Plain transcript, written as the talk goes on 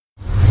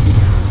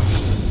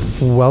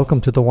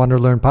Welcome to the Want to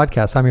Learn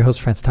podcast. I'm your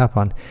host, France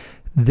Tapon.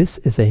 This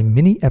is a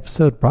mini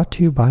episode brought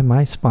to you by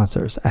my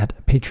sponsors at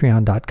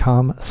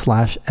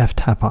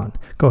patreon.com/ftapon.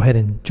 Go ahead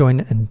and join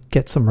and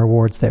get some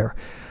rewards there.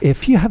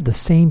 If you have the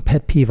same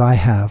pet peeve I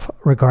have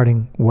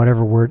regarding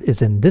whatever word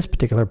is in this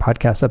particular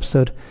podcast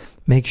episode,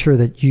 make sure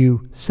that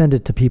you send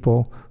it to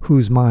people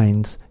whose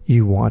minds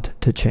you want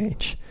to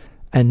change.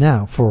 And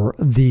now for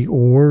the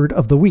word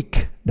of the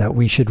week that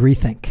we should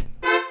rethink.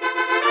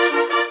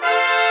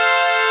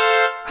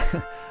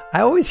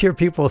 I always hear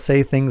people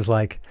say things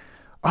like,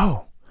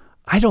 oh,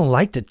 I don't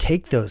like to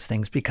take those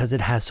things because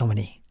it has so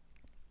many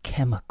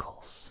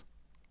chemicals.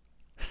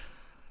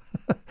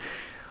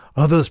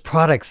 Oh, those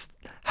products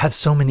have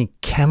so many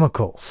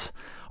chemicals.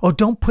 Oh,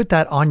 don't put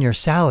that on your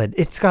salad.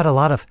 It's got a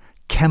lot of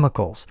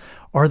chemicals.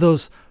 Or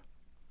those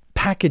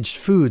packaged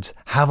foods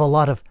have a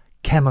lot of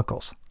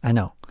chemicals. I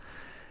know.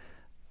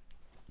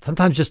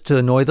 Sometimes just to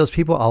annoy those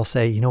people, I'll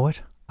say, you know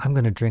what? I'm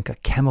going to drink a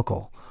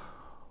chemical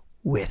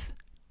with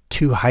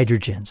 2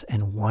 hydrogens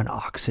and 1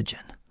 oxygen.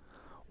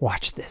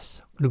 Watch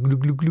this. Glug, glug,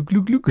 glug,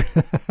 glug, glug, glug.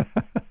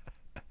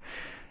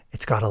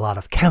 It's got a lot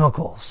of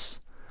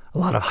chemicals, a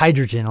lot of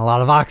hydrogen, a lot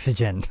of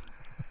oxygen,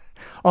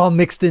 all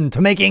mixed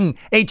into making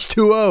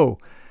H2O.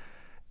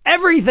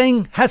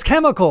 Everything has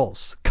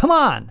chemicals. Come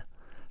on.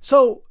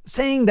 So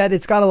saying that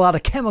it's got a lot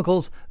of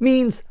chemicals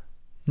means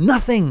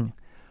nothing.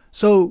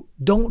 So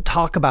don't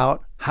talk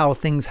about how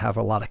things have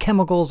a lot of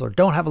chemicals or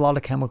don't have a lot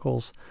of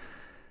chemicals.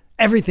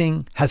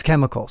 Everything has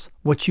chemicals.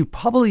 What you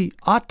probably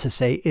ought to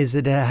say is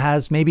that it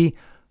has maybe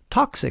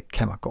toxic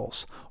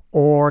chemicals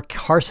or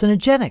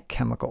carcinogenic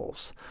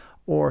chemicals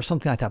or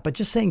something like that. But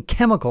just saying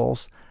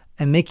chemicals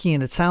and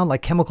making it sound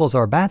like chemicals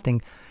are a bad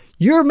thing,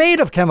 you're made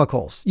of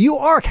chemicals. You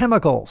are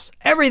chemicals.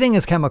 Everything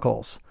is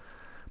chemicals.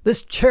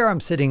 This chair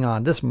I'm sitting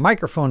on, this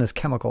microphone is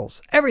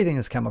chemicals. Everything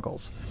is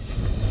chemicals.